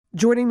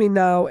Joining me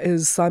now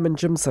is Simon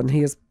Jimson.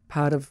 He is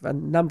part of a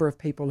number of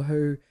people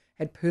who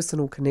had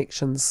personal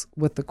connections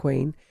with the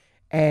Queen.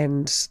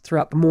 And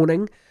throughout the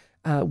morning,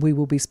 we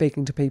will be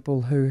speaking to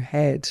people who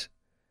had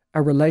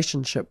a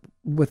relationship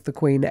with the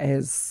Queen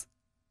as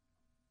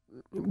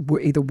were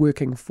either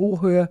working for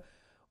her,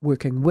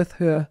 working with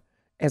her,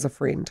 as a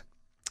friend.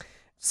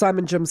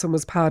 Simon Jimson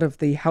was part of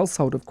the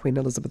household of Queen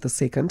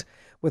Elizabeth II,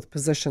 with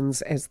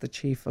positions as the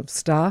Chief of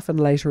Staff and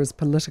later as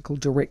Political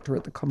Director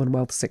at the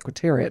Commonwealth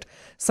Secretariat.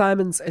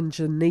 Simon's in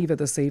Geneva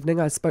this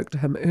evening. I spoke to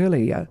him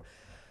earlier,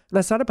 and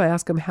I started by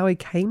asking him how he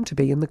came to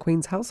be in the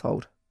Queen's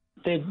household.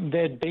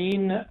 There'd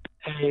been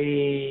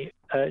a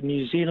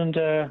New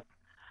Zealander,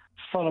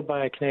 followed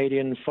by a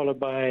Canadian, followed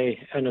by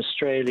an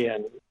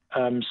Australian,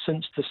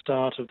 since the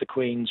start of the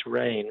Queen's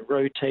reign,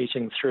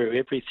 rotating through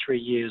every 3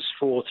 years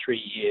for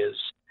 3 years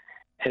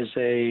as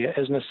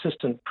an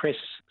assistant press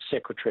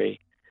secretary.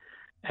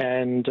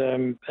 And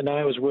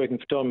I was working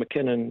for Don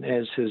McKinnon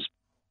as his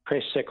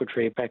press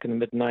secretary back in the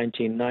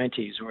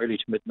mid-1990s, or early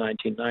to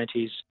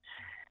mid-1990s.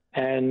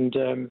 And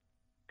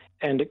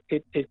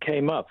it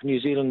came up, New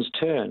Zealand's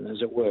turn,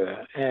 as it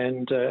were.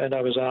 And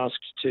I was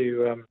asked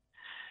to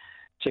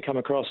come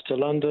across to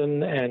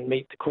London and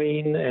meet the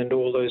Queen, and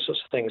all those sorts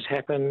of things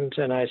happened.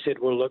 And I said,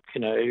 well, look,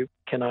 can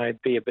I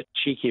be a bit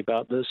cheeky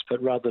about this?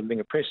 But rather than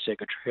being a press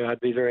secretary, I'd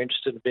be very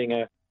interested in being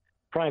a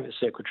private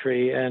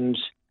secretary. And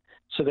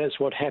so that's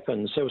what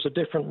happened. So it was a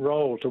different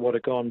role to what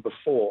had gone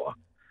before.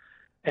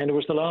 And it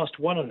was the last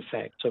one, in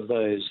fact, of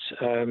those.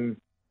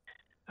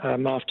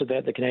 After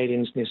that, the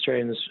Canadians and the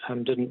Australians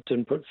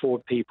didn't put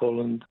forward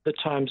people, and the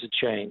times had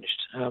changed.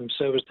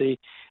 So it was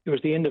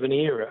the end of an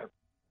era.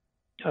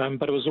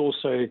 But it was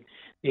also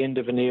the end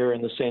of an era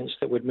in the sense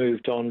that we'd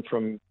moved on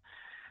from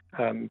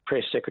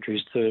press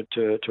secretaries to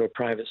a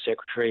private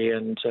secretary,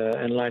 and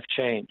life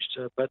changed.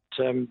 But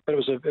it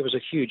was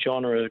a huge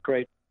honour, a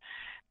great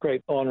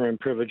honour and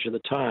privilege at the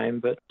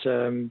time. But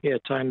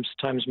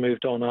times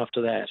moved on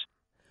after that.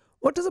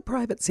 What does a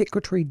private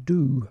secretary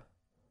do?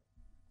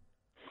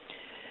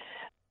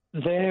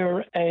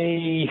 They're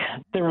a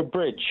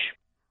bridge.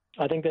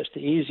 I think that's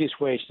the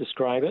easiest way to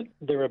describe it.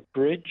 They're a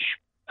bridge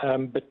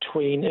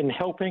between in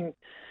helping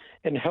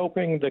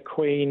the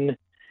Queen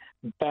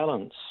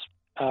balance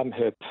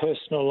her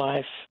personal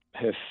life,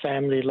 her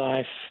family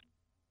life,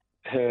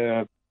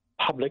 her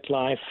public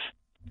life,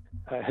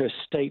 her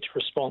state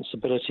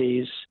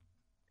responsibilities.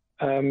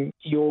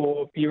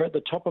 You're at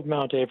the top of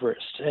Mount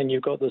Everest, and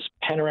you've got this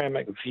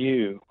panoramic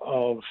view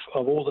of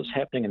all that's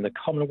happening in the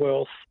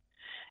Commonwealth.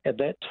 At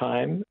that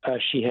time,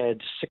 she had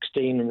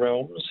 16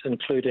 realms,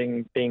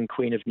 including being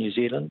Queen of New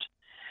Zealand.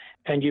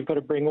 And you've got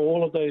to bring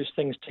all of those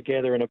things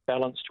together in a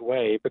balanced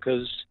way,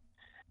 because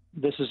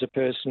this is a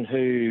person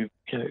who,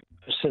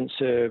 since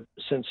her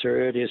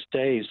earliest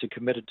days, who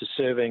committed to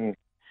serving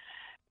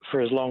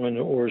for as long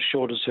or as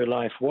short as her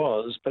life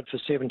was. But for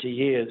 70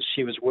 years,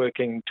 she was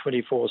working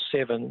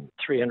 24/7,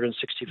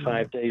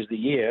 365 days a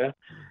year.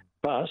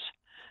 But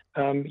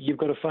you've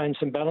got to find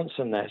some balance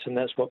in that, and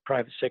that's what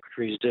private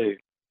secretaries do.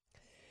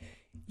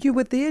 You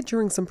were there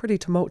during some pretty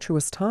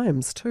tumultuous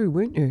times too,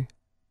 weren't you?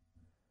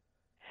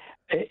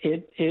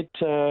 It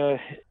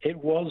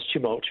was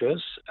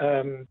tumultuous.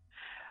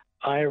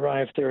 I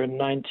arrived there in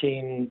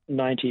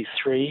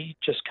 1993,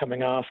 just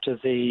coming after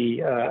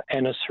the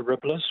Annus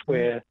Horribilis,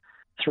 where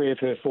 3 of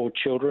her 4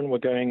 children were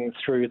going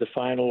through the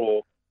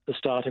final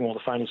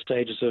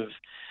stages of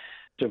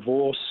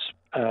divorce.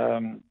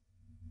 The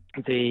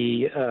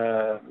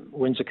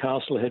Windsor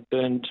Castle had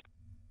burned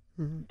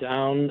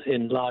down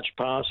in large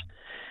part.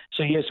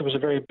 So yes, it was a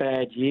very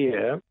bad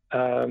year.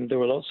 There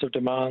were lots of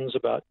demands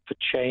for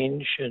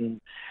change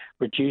and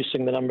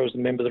reducing the number of the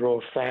members of the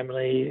royal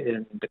family,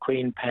 and the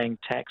Queen paying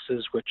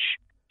taxes, which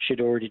she'd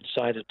already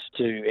decided to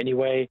do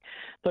anyway.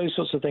 Those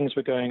sorts of things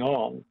were going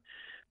on.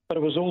 But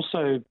it was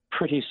also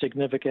pretty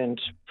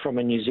significant from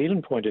a New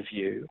Zealand point of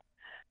view,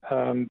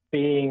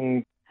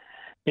 being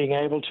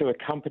able to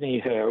accompany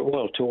her,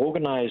 to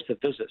organise the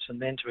visits and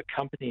then to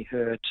accompany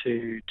her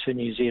to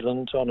New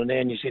Zealand on an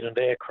Air New Zealand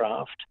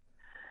aircraft.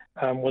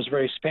 Was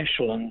very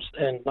special. And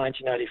in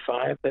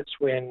 1995, that's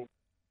when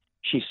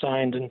she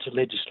signed into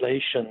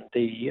legislation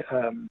the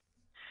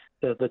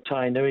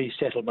Tainui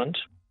settlement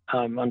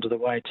under the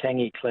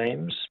Waitangi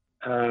claims.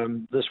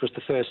 This was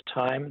the first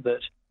time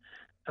that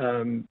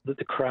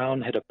the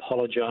Crown had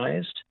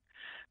apologised.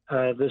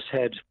 This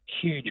had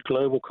huge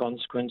global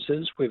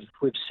consequences. We've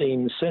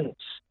seen since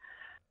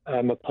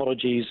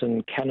apologies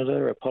in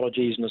Canada,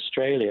 apologies in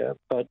Australia,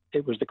 but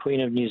it was the Queen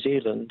of New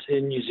Zealand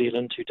in New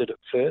Zealand who did it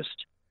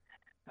first.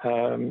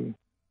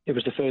 It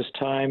was the first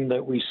time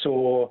that we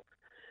saw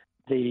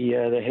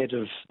the head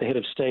of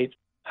state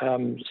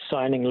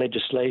signing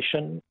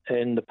legislation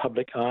in the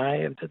public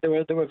eye. There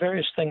were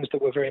various things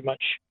that were very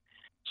much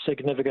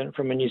significant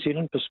from a New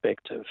Zealand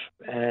perspective,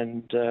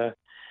 and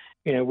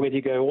whether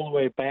you go all the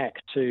way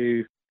back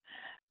to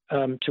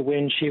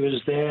when she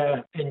was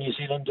there in New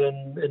Zealand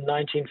in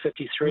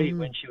 1953,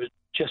 when she was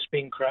just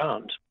being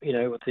crowned,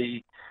 with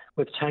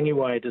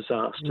Tangiwai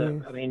disaster.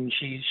 Yeah. I mean,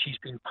 she's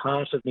been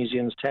part of New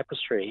Zealand's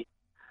tapestry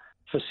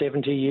for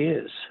 70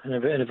 years in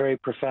a very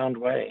profound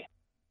way.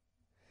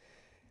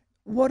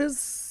 What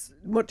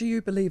do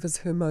you believe is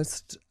her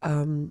most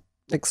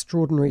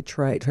extraordinary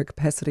trait? Her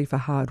capacity for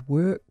hard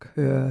work,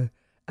 her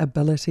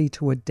ability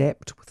to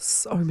adapt with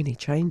so many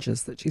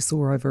changes that she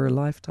saw over her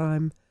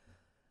lifetime.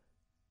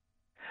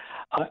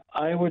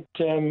 I would.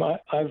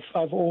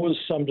 I've always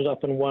summed it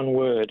up in one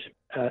word: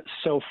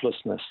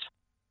 selflessness.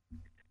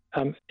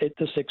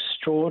 This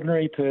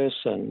extraordinary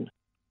person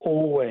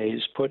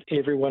always put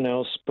everyone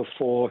else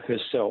before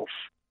herself.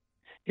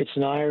 It's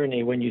an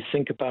irony when you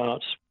think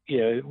about,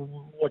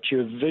 what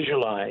you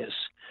visualize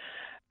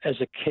as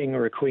a king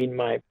or a queen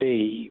might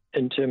be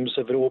in terms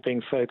of it all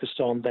being focused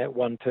on that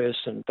one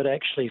person. But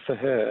actually for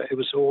her, it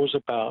was always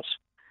about,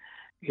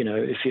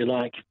 if you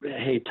like,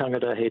 he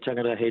tangata, he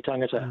tangata, he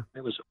tangata.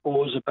 It was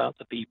always about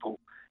the people.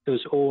 It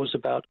was always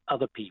about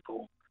other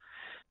people.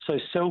 So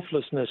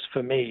selflessness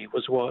for me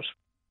was what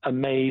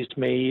amazed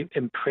me,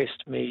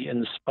 impressed me,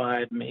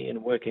 inspired me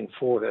in working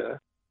for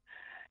her.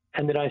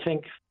 And then I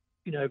think,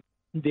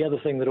 the other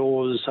thing that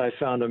always I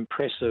found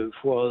impressive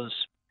was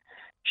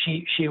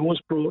she always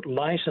brought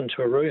light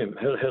into a room.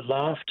 Her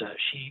laughter.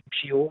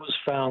 She always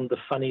found the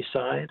funny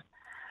side.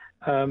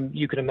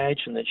 You can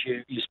imagine that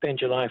you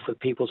spend your life with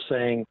people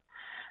saying,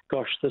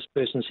 "Gosh, this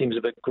person seems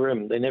a bit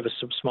grim. They never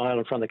smile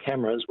in front of the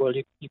cameras." Well,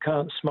 you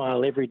can't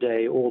smile every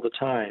day all the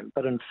time.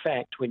 But in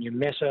fact, when you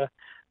met her,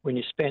 when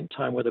you spent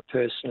time with her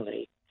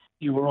personally,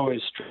 you were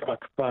always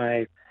struck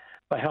by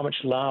how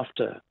much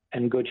laughter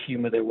and good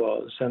humour there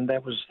was, and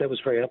that was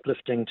very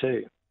uplifting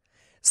too.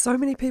 So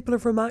many people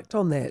have remarked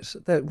on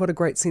that what a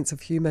great sense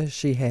of humour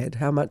she had,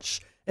 how much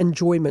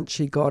enjoyment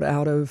she got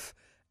out of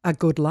a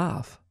good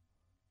laugh.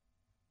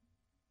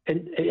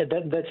 And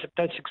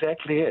that's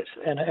exactly it.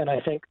 And I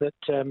think that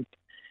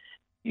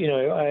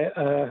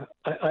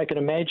I can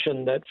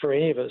imagine that for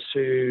any of us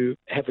who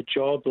have a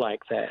job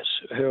like that,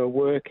 who are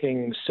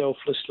working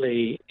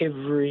selflessly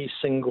every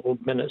single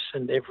minute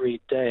and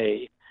every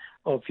day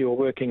of your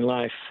working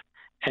life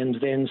and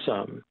then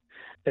some,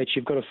 that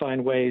you've got to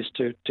find ways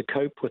to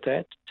cope with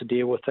that, to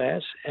deal with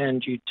that,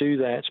 and you do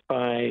that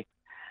by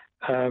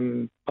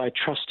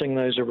trusting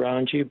those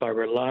around you, by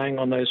relying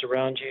on those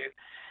around you,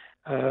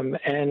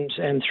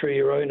 and through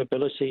your own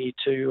ability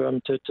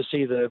to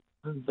see the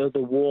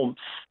warmth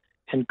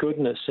and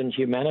goodness in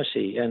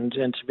humanity, and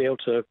to be able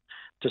to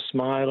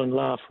smile and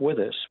laugh with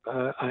it.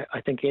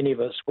 I think any of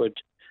us would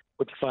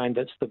find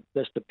that's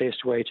the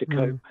best way to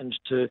cope and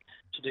to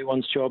do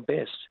one's job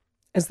best.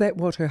 Is that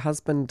what her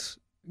husband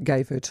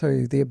gave her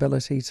too, the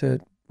ability to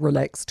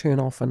relax, turn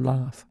off and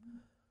laugh?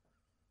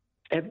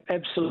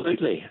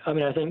 Absolutely. I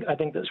mean, I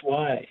think that's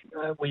why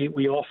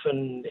we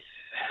often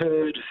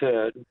heard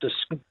her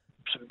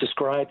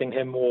describing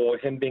him, or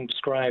him being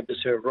described as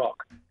her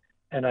rock.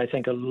 And I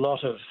think a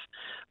lot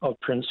of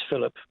Prince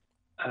Philip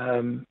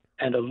and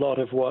a lot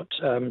of what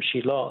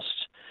she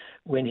lost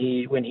when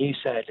he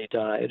sadly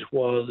died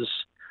was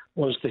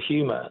the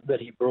humour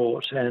that he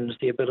brought and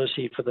the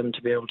ability for them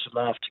to be able to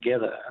laugh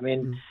together. I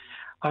mean,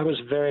 I was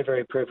very,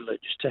 very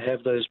privileged to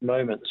have those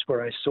moments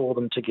where I saw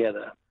them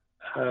together,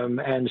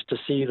 and to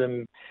see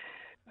them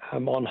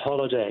on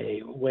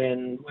holiday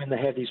when they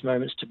have these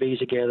moments to be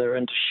together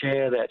and to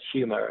share that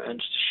humour and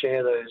to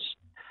share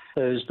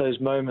those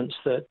moments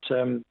that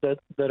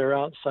are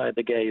outside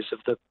the gaze of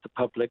the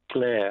public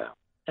glare,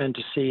 and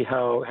to see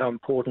how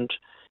important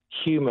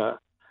humour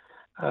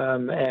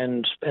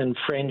and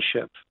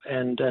friendship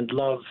and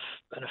love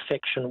and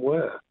affection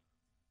were.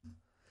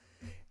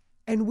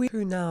 And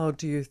who now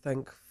do you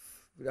think?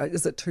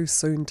 Is it too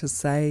soon to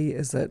say?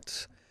 Is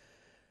it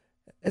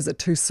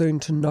too soon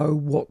to know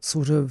what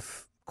sort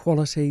of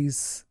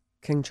qualities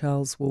King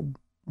Charles will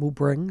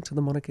bring to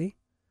the monarchy?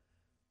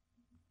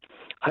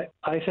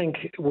 I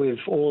think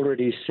we've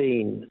already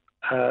seen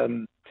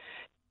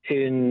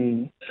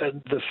in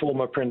the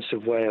former Prince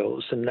of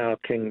Wales and now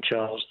King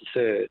Charles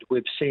III,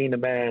 we've seen a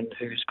man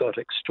who's got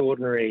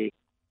extraordinary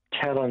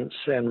talents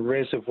and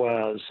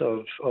reservoirs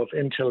of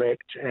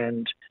intellect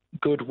and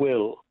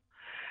goodwill.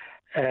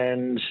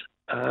 And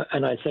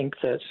I think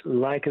that,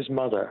 like his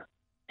mother,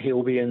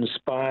 he'll be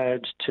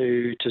inspired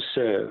to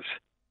serve.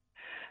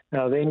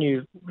 Now, then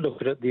you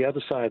look at it, the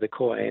other side of the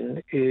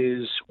coin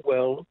is,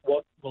 well,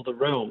 what will the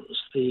realms,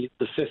 the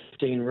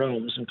 15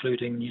 realms,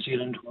 including New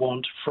Zealand,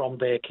 want from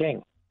their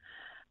king?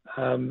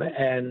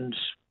 And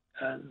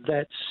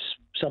that's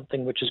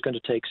something which is going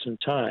to take some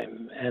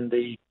time. And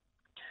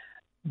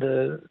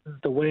the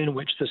way in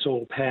which this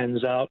all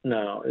pans out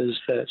now is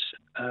that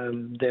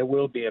there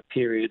will be a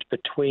period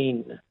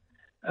between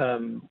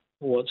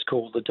what's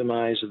called the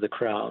demise of the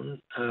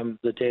crown,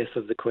 the death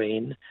of the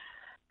Queen,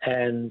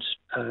 and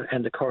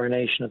the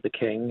coronation of the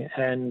king.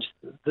 And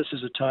this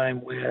is a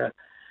time where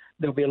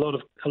there'll be a lot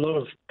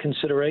of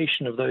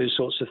consideration of those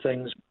sorts of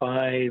things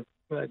by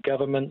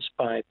governments,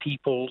 by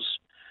peoples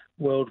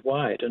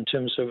worldwide, in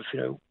terms of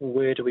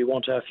where do we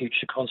want our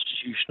future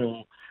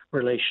constitutional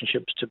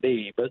relationships to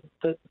be. But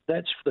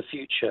that's for the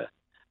future.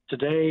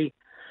 Today,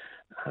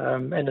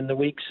 And in the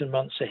weeks and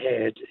months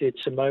ahead,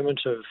 it's a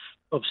moment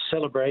of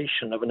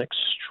celebration of an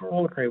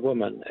extraordinary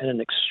woman and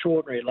an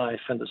extraordinary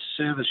life and the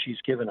service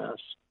she's given us.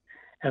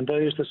 And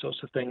those are the sorts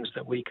of things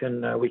that we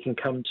can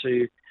come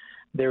to.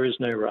 There is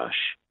no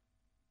rush.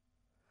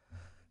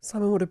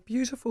 Simon, what a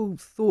beautiful,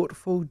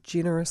 thoughtful,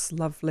 generous,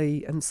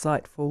 lovely,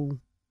 insightful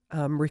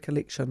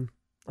recollection.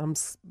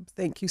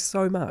 Thank you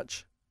so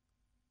much.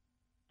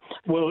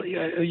 Well,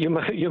 you're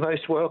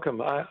most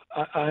welcome.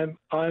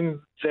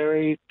 I'm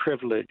very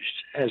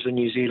privileged as a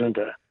New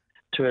Zealander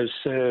to have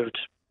served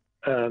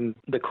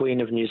the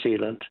Queen of New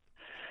Zealand,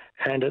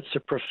 and it's a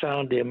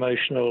profoundly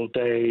emotional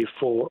day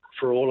for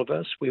all of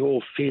us. We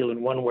all feel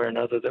in one way or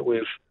another that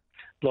we've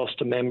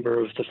lost a member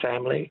of the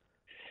family,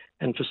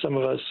 and for some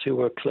of us who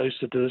are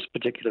closer to this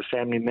particular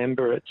family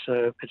member,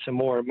 it's a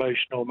more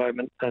emotional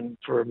moment than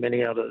for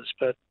many others.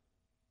 But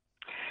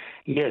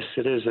yes,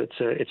 it is.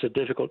 It's a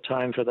difficult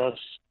time for us,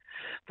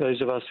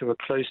 those of us who are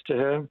close to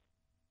her.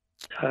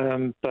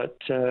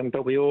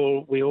 But we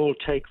all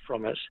take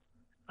from it,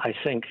 I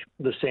think,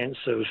 the sense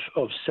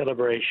of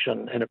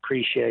celebration and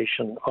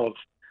appreciation of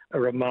a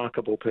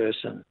remarkable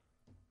person.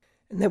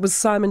 And that was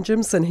Simon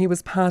Jimson. He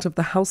was part of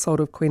the household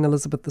of Queen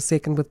Elizabeth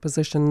II with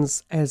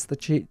positions as the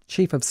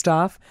Chief of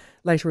Staff,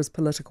 later as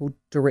Political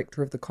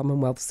Director of the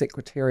Commonwealth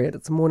Secretariat.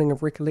 It's a morning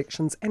of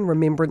recollections and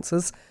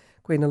remembrances.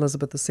 Queen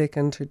Elizabeth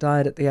II, who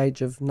died at the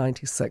age of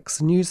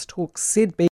 96. News Talk ZB.